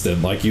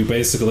non-existent. Like you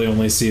basically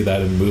only see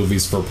that in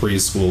movies for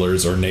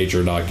preschoolers or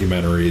nature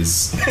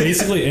documentaries.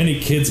 Basically any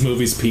kids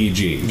movie's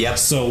PG. Yep.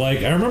 So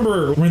like I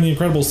remember when The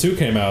Incredibles 2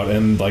 came out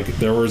and like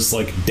there was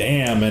like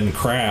damn and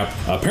crap,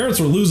 parents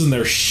were losing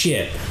their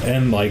shit,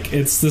 and like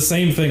it's the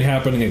same thing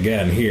happening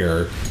again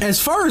here. As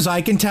far as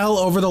I can tell,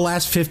 over the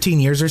last 15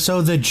 years or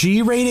so, the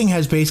G rating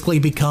has basically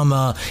become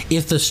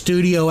if the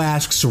studio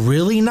asks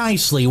really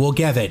nicely, we'll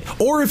give it.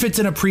 Or if it's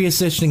in a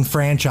pre-existing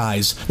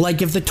franchise.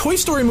 Like if the Toy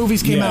Story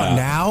movies came out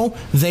now,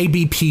 they'd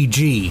be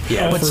PG.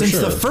 Yeah, but since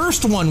the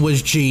first one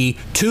was G,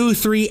 2,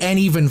 3, and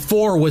even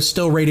 4 was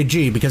still rated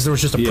G because there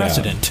was just a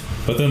precedent.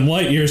 But then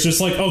Lightyear's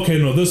just like, okay,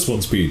 no, this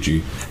one's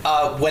PG.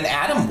 When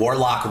Adam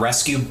Warlock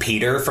rescued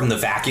Peter from the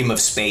vacuum of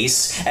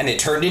space and it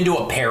turned into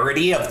a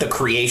parody of the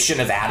creation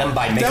of Adam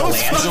by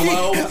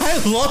Michelangelo.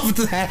 I loved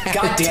that.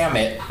 God damn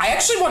it. I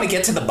actually want to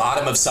get to the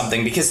bottom of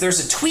something, because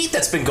there's a tweet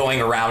that's been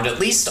going around, at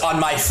least on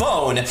my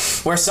phone,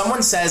 where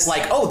someone says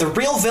like, oh, the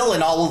real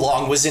villain all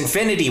along was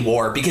Infinity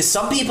War, because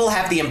some people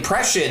have the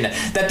impression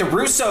that the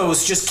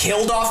Russos just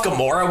killed off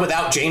Gamora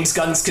without James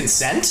Gunn's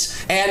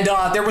consent. And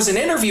there was an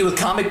interview with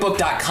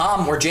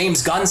comicbook.com where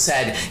James Gunn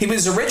said he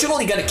was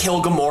originally going to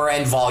kill Gamora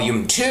in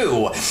Volume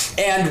 2.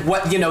 And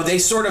what, you know, they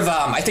sort of,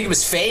 I think it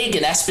was Feige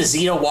and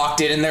Esposito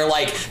walked in and they're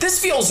like,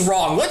 this feels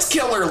wrong, let's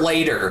kill her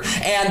later.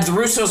 And the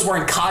Russos were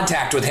in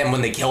contact with him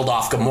when they killed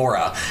off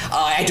Gamora.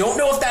 I don't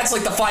know if that's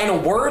like the final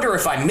word or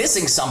if I'm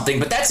missing something,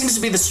 but that seems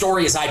to be the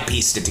story as I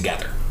pieced it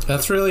together.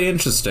 That's really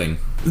interesting.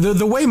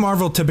 The way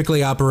Marvel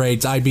typically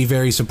operates, I'd be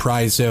very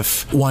surprised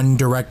if one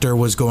director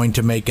was going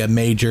to make a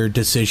major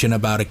decision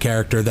about a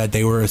character that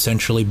they were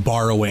essentially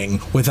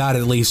borrowing without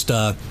at least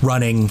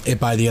running it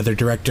by the other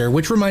director.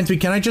 Which reminds me,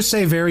 can I just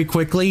say very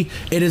quickly,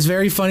 it is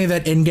very funny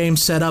that Endgame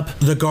set up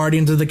the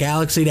Guardians of the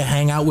Galaxy to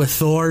hang out with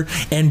Thor,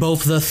 and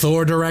both the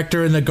Thor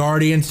director and the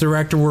Guardians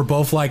director were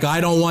both like, I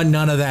don't want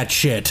none of that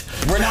shit.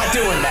 We're not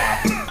doing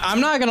that. I'm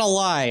not gonna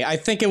lie, I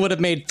think it would have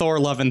made Thor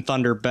Love and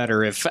Thunder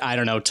better if, I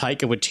don't know,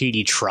 Taika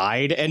Waititi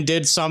tried and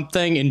did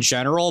something in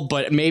general,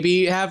 but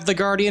maybe have the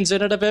Guardians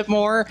in it a bit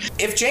more.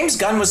 If James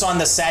Gunn was on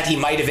the set, he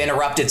might have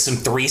interrupted some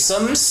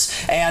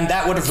threesomes, and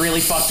that would have really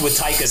fucked with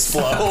Taika's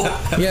flow.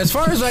 Yeah, as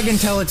far as I can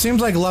tell, it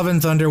seems like Love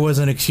and Thunder was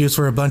an excuse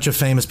for a bunch of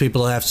famous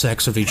people to have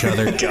sex with each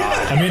other.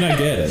 God. I mean, I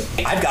get it.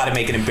 I've got to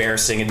make an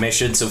embarrassing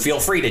admission, so feel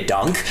free to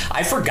dunk.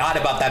 I forgot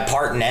about that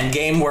part in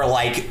Endgame where,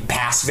 like,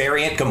 past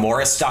variant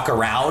Gamora stuck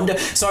around.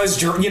 So I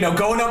was, you know,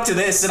 going up to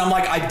this, and I'm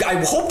like,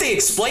 I hope they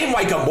explain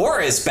why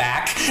Gamora is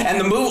back. And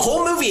the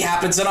whole movie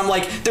happens, and I'm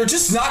like, they're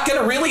just not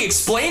going to really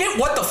explain it?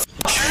 What the f***?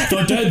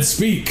 The dead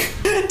speak.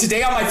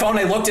 Today on my phone,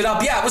 I looked it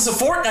up. Yeah, it was a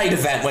Fortnite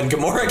event when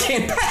Gamora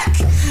came back.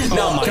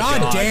 No, my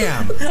God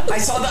damn. I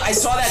saw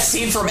that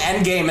scene from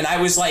Endgame, and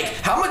I was like,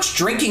 how much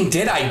drinking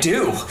did I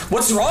do?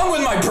 What's wrong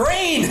with my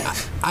brain?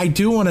 I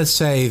do want to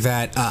say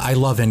that I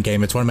love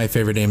Endgame. It's one of my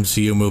favorite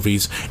MCU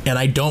movies, and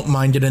I don't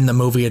mind it in the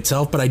movie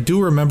itself, but I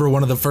do remember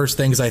one of the first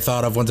things I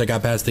thought of once I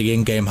got past the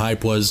Endgame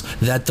hype was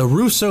that the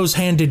Russos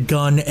handed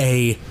Gunn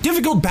a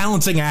difficult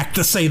balancing act,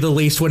 to say the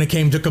least, when it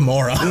came to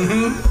Gamora.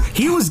 Mm-hmm.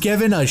 He was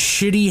given a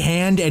shitty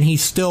hand, and he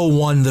still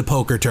won the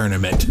poker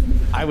tournament.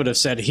 I would have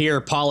said,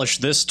 here, polish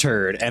this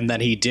turd, and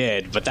then he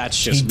did, but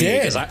that's just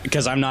me,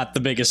 because I'm not the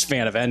biggest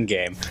fan of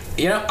Endgame.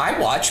 You know, I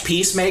watched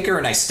Peacemaker,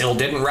 and I still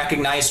didn't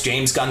recognize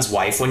James Gunn's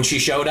wife when she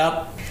showed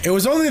up. It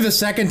was only the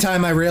second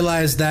time I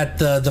realized that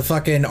the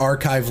fucking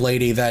archive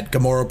lady that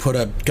Gamora put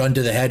a gun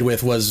to the head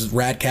with was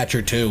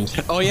Ratcatcher 2.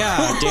 Oh yeah,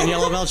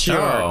 Daniela Melchior.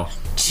 Oh.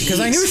 Because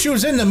I knew she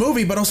was in the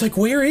movie, but I was like,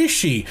 where is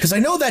she? Because I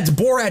know that's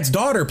Borat's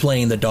daughter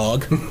playing the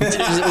dog. Now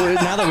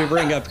that we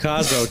bring up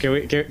Cosmo,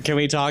 can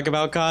we talk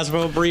about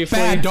Cosmo briefly?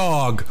 Bad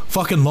dog.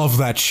 Fucking love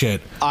that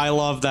shit. I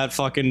love that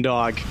fucking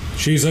dog.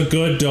 She's a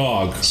good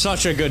dog.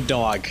 Such a good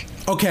dog.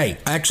 Okay,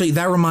 actually,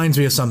 that reminds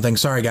me of something.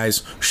 Sorry,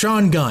 guys.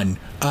 Sean Gunn.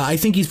 I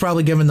think he's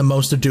probably given the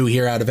most to do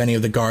here out of any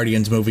of the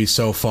Guardians movies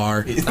so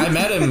far. I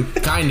met him,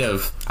 kind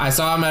of. I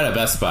saw him at a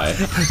Best Buy.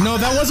 No,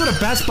 that wasn't a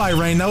Best Buy,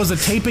 Rain. That was a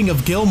taping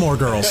of Gilmore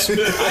Girls.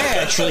 I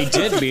actually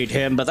did meet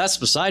him, but that's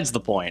besides the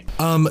point.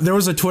 There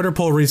was a Twitter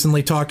poll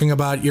recently talking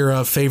about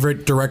your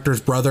favorite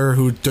director's brother,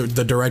 who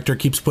the director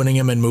keeps putting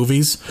him in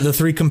movies. The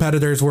three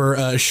competitors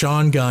were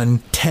Sean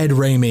Gunn, Ted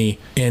Raimi,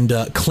 and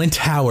Clint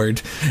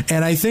Howard.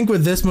 And I think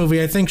with this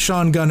movie, I think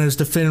Sean Gunn has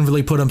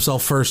definitively put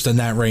himself first in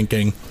that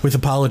ranking, with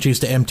apologies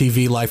to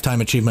MTV Lifetime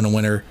Achievement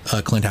winner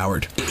Clint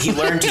Howard. He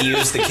learned to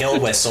use the kill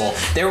whistle.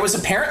 There was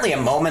apparently a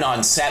moment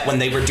on set when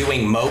they were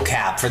doing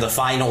mocap for the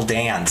final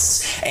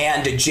dance,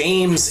 and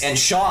James and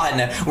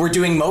Sean were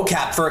doing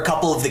mocap for a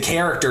couple of the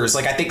characters,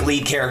 like I think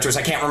lead characters,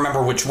 I can't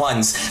remember which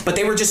ones, but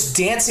they were just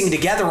dancing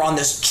together on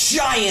this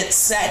giant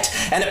set,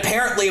 and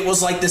apparently it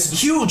was like this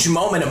huge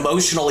moment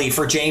emotionally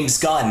for James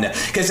Gunn,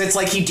 because it's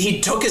like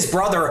he took his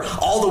brother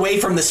all the way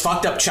from this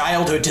fucked up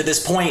childhood to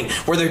this point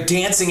where they're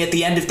dancing at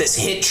the end of this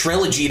hit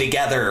trilogy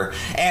together,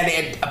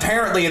 and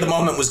apparently the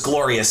moment was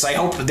glorious. I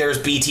hope there's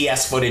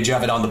BTS footage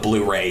of it on the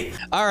Blu-ray.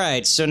 All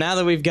right, so now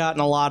that we've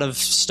gotten a lot of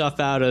stuff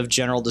out of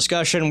general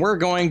discussion, we're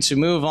going to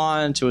move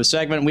on to a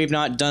segment we've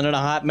not done in a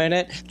hot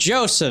minute.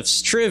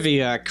 Joseph's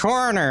Trivia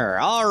Corner.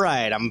 All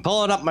right, I'm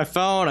pulling up my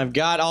phone. I've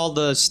got all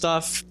the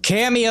stuff.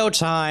 Cameo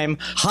time.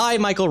 Hi,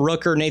 Michael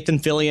Rooker, Nathan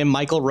Fillion,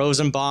 Michael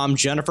Rosenbaum,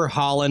 Jennifer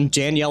Holland,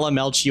 Daniela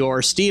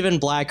Melchior, Stephen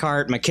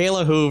Blackheart,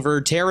 Michaela Hoover,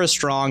 Tara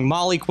Strong,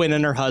 Molly Quinn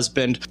and her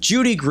husband,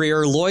 Judy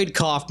Greer, Lloyd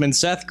Kaufman,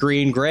 Seth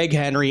Green, Greg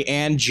Henry,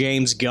 and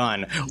James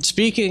Gunn.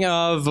 Speaking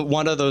of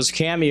one of those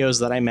cameos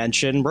that I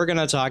mentioned, we're going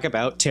to talk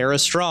about Tara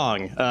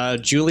Strong.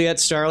 Juliet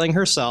Starling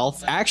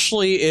herself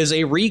actually is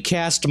a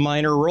recast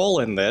minor role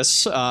in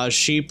this.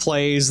 She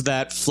plays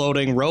that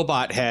floating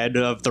robot head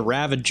of the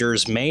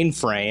Ravagers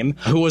mainframe,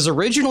 who was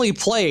originally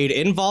played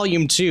in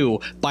Volume 2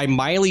 by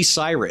Miley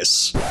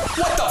Cyrus.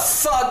 What the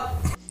fuck?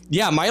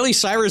 Yeah, Miley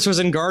Cyrus was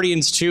in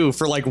Guardians 2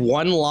 for like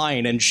one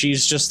line, and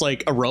she's just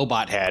like a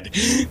robot head.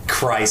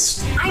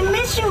 Christ. I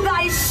miss you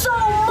guys so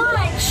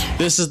much!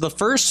 This is the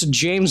first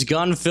James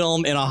Gunn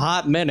film in a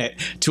hot minute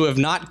to have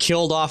not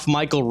killed off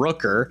Michael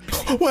Rooker.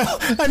 Well,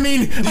 I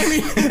mean,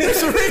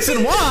 there's a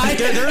reason why.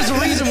 There's a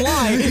reason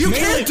why. You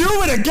can't do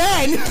it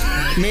again!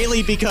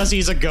 Mainly because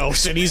he's a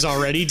ghost and he's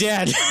already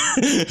dead.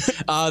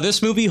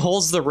 This movie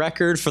holds the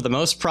record for the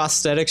most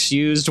prosthetics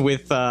used,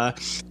 with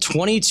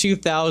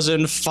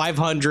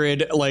 22,500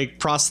 like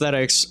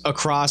prosthetics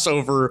across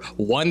over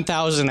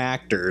 1,000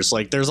 actors.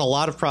 Like, there's a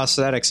lot of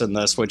prosthetics in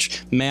this,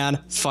 which,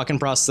 man, fucking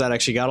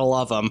prosthetics, you gotta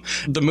love them.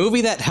 The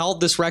movie that held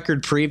this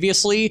record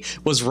previously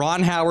was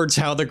Ron Howard's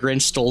How the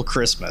Grinch Stole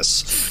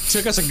Christmas.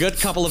 Took us a good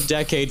couple of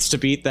decades to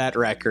beat that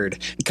record.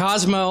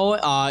 Cosmo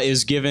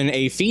is given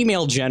a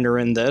female gender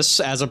in this,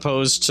 as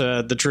opposed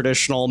to the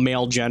traditional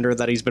male gender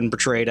that he's been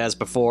portrayed as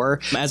before,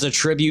 as a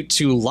tribute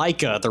to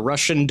Laika, the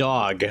Russian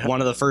dog,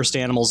 one of the first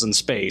animals in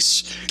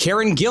space.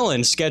 Karen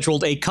Gillan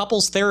scheduled a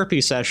couples therapy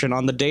session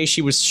on the day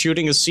she was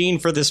shooting a scene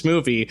for this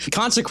movie,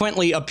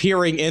 consequently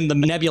appearing in the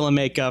Nebula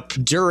makeup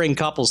during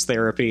couples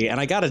therapy. And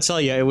I gotta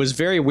tell you, it was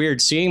very weird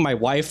seeing my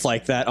wife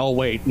like that. Oh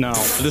wait, no.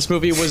 This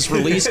movie was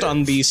released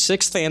on the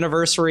 6th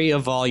anniversary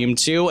of Volume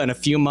 2 and a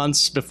few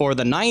months before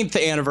the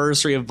 9th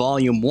anniversary of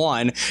Volume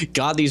 1.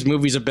 God, these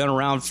movies have been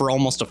around for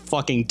almost a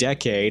fucking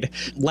decade.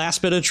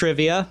 Last bit of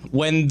trivia,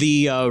 when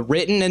the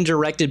written and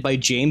directed by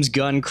James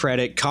Gunn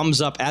credit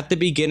comes up at the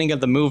beginning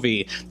of the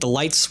movie, the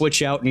lights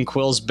switch out in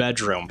Quill's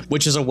bedroom,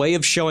 which is a way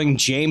of showing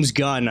James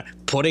Gunn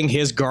putting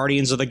his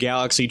Guardians of the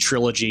Galaxy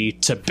trilogy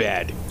to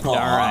bed. Aww. All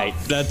right,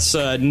 that's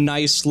a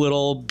nice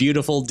little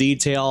beautiful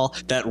detail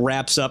that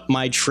wraps up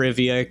my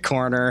trivia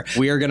corner.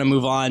 We are going to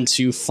move on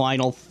to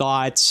final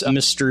thoughts.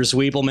 Mr.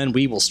 Zwiebelman,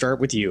 we will start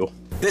with you.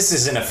 This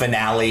isn't a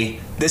finale.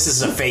 This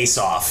is a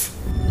face-off.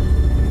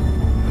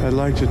 I'd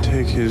like to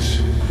take his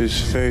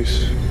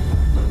face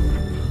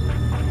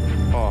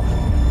off.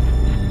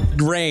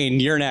 Rain,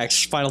 you're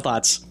next. Final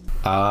thoughts.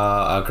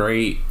 A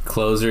great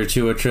closer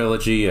to a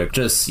trilogy.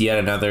 Just yet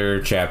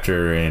another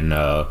chapter in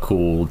a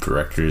cool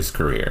director's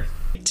career.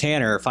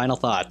 Tanner, final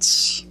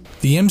thoughts.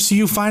 The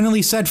MCU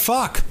finally said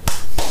fuck.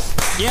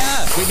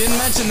 Yeah, we didn't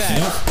mention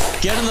that.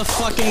 Get in the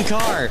fucking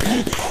car.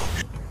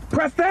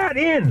 Press that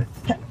in.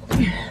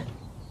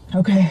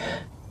 Okay.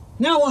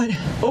 Now what?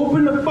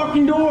 Open the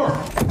fucking door.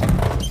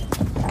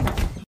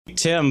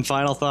 Tim,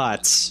 final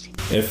thoughts.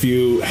 If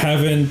you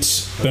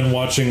haven't been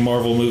watching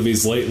Marvel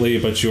movies lately,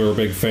 but you're a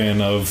big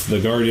fan of the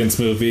Guardians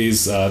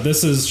movies,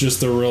 this is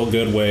just a real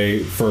good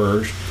way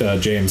for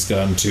James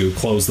Gunn to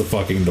close the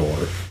fucking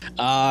door.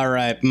 All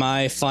right,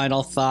 my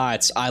final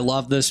thoughts. I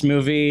love this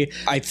movie.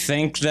 I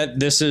think that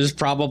this is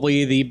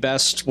probably the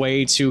best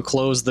way to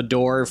close the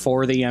door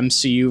for the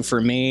MCU for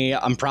me.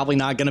 I'm probably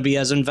not going to be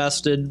as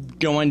invested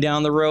going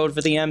down the road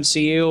for the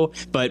MCU,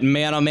 but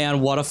man, oh man,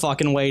 what a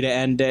fucking way to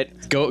end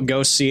it.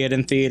 Go see it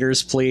in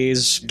theaters,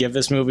 please. Give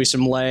this movie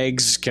some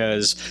legs,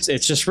 because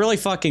it's just really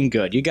fucking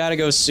good. You got to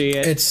go see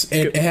it.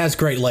 It has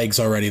great legs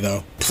already,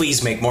 though.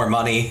 Please make more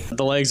money.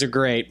 The legs are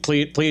great.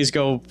 Please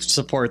go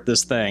support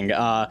this thing.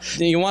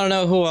 You want to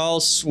know who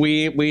else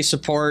we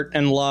support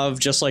and love,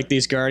 just like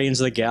these Guardians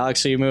of the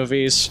Galaxy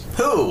movies?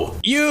 Who?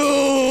 You!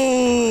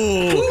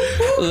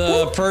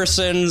 The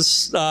person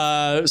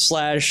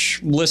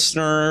slash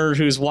listener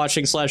who's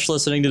watching slash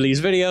listening to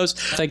these videos.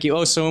 Thank you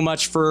oh so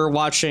much for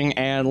watching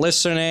and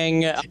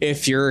listening.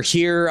 If you're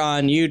here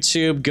on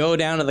YouTube, go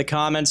down to the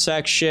comment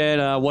section.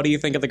 What do you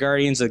think of the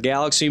Guardians of the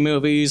Galaxy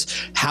movies?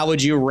 How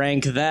would you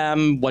rank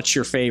them? What's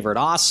your favorite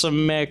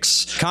awesome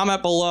mix?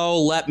 Comment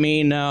below, let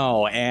me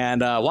know.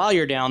 And while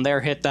you're down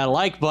there, hit that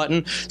like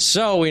button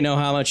so we know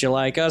how much you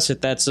like us.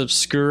 Hit that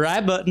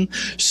subscribe button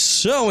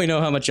so we know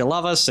how much you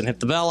love us, and hit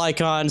the bell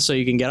icon so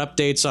you can get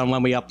updates on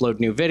when we upload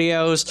new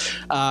videos.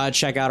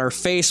 Check out our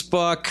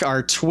Facebook,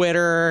 our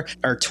Twitter,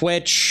 our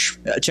Twitch.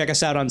 Check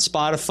us out on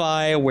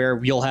Spotify,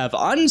 where you'll have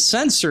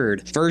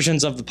uncensored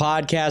versions of the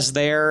podcast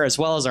there, as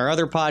well as our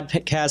other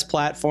podcast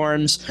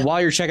platforms.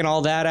 While you're checking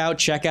all that out,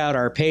 check out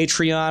our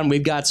Patreon.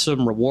 We've got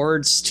some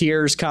rewards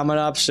tiers coming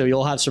up, so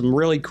you'll have some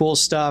really cool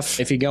stuff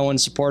if you go and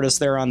support us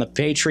there on the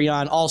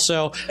Patreon.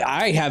 Also,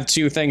 I have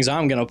two things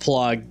I'm going to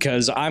plug,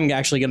 because I'm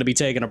actually going to be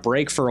taking a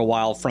break for a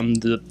while from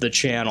the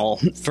channel.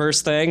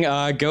 First thing,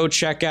 go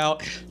check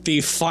out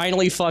the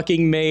finally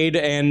fucking made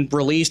and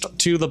released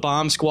To the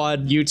Bomb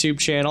Squad YouTube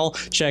channel.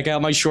 Check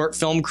out my short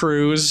film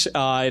Cruise.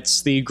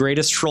 It's the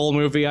greatest troll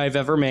movie I've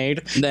ever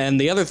made. And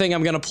the other thing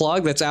I'm going to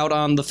plug that's out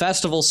on the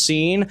festival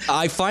scene,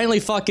 I finally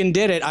fucking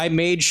did it. I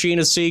made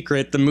Sheena's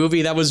Secret, the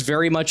movie that was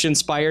very much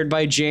inspired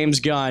by James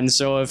Gunn.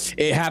 So if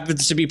it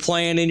happens to be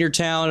playing in your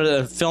town at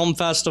a film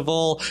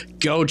festival,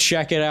 go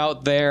check it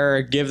out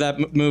there. Give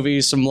that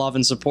movie some love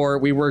and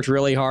support. We worked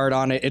really hard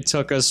on it. It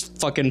took us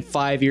fucking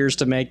 5 years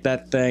to make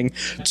that thing.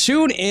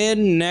 Tune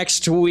in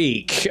next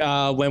week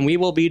when we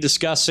will be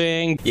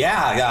discussing...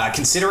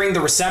 considering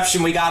the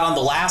reception we got on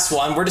the last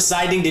one, we're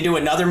deciding to do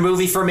another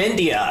movie from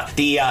India.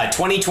 The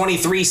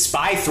 2023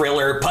 spy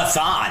thriller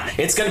Pathaan.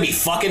 It's gonna be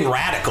fucking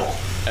radical.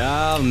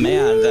 Oh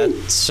man,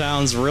 that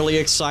sounds really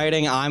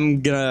exciting. I'm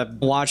gonna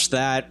watch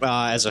that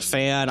as a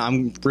fan.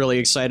 I'm really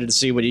excited to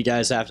see what you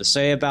guys have to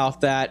say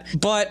about that.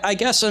 But I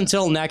guess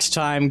until next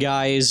time,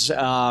 guys,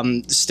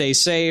 stay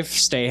safe,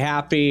 stay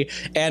happy,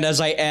 and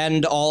as I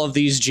end all of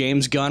these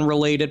James Gunn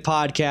related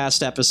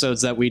podcast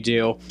episodes that we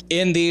do,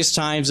 in these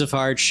times of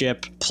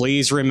hardship,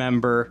 please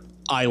remember,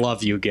 I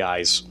love you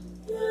guys.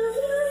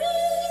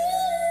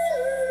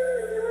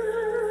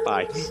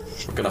 Bye.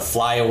 We're gonna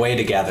fly away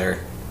together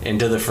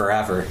into the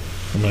forever.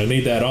 I'm gonna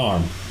need that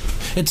arm.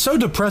 It's so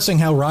depressing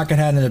how Rocket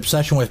had an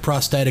obsession with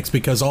prosthetics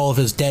because all of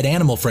his dead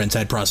animal friends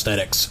had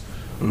prosthetics.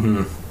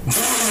 Mm-hmm.